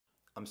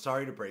I'm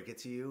sorry to break it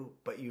to you,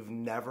 but you've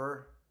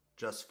never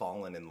just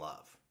fallen in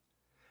love.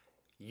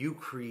 You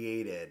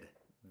created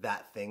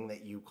that thing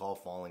that you call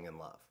falling in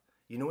love.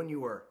 You know when you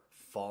were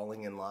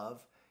falling in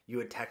love, you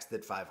had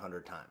texted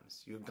 500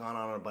 times. You had gone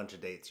on a bunch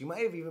of dates. You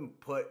might have even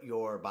put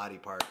your body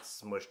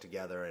parts smushed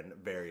together in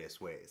various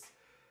ways.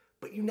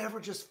 But you never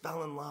just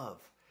fell in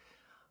love.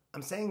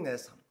 I'm saying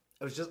this,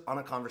 I was just on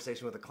a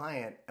conversation with a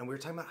client and we were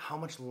talking about how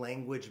much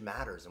language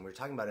matters. And we were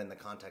talking about it in the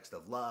context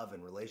of love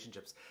and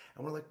relationships.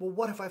 And we're like, well,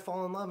 what if I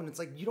fall in love? And it's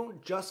like, you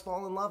don't just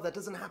fall in love. That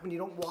doesn't happen. You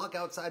don't walk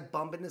outside,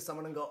 bump into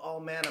someone and go, oh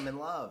man, I'm in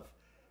love.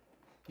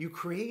 You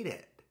create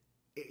it.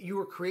 You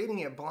were creating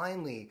it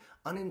blindly,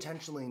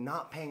 unintentionally,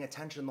 not paying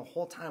attention the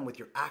whole time with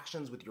your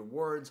actions, with your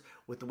words,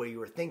 with the way you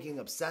were thinking,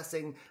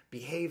 obsessing,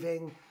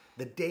 behaving,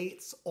 the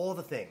dates, all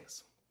the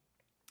things.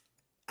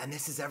 And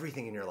this is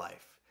everything in your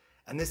life.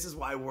 And this is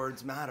why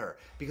words matter,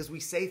 because we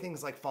say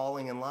things like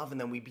falling in love and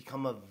then we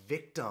become a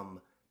victim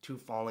to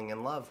falling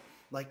in love,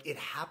 like it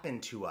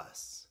happened to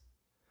us.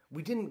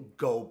 We didn't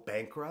go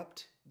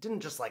bankrupt. It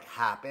didn't just like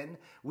happen.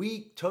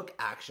 We took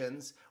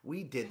actions.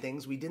 We did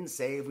things. We didn't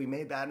save. We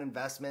made bad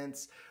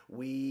investments.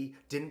 We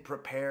didn't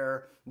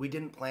prepare. We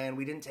didn't plan.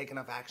 We didn't take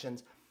enough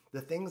actions. The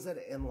things that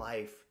in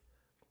life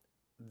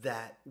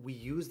that we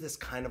use this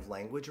kind of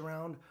language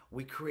around,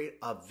 we create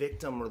a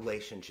victim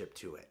relationship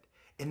to it.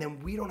 And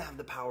then we don't have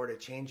the power to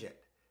change it.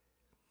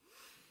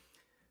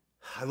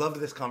 I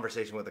loved this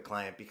conversation with a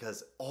client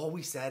because all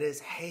we said is,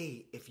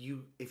 hey, if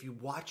you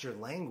watch your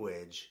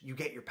language, you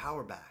get your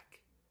power back.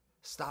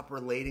 Stop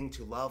relating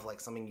to love like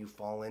something you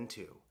fall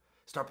into.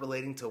 Stop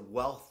relating to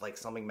wealth like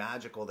something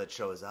magical that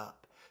shows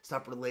up.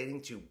 Stop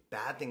relating to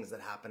bad things that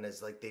happen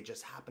as like they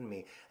just happened to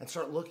me. And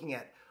start looking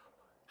at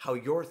how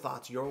your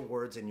thoughts, your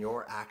words, and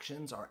your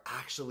actions are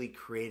actually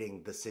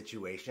creating the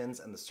situations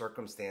and the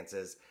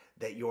circumstances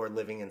that you're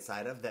living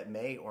inside of that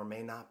may or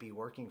may not be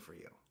working for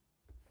you.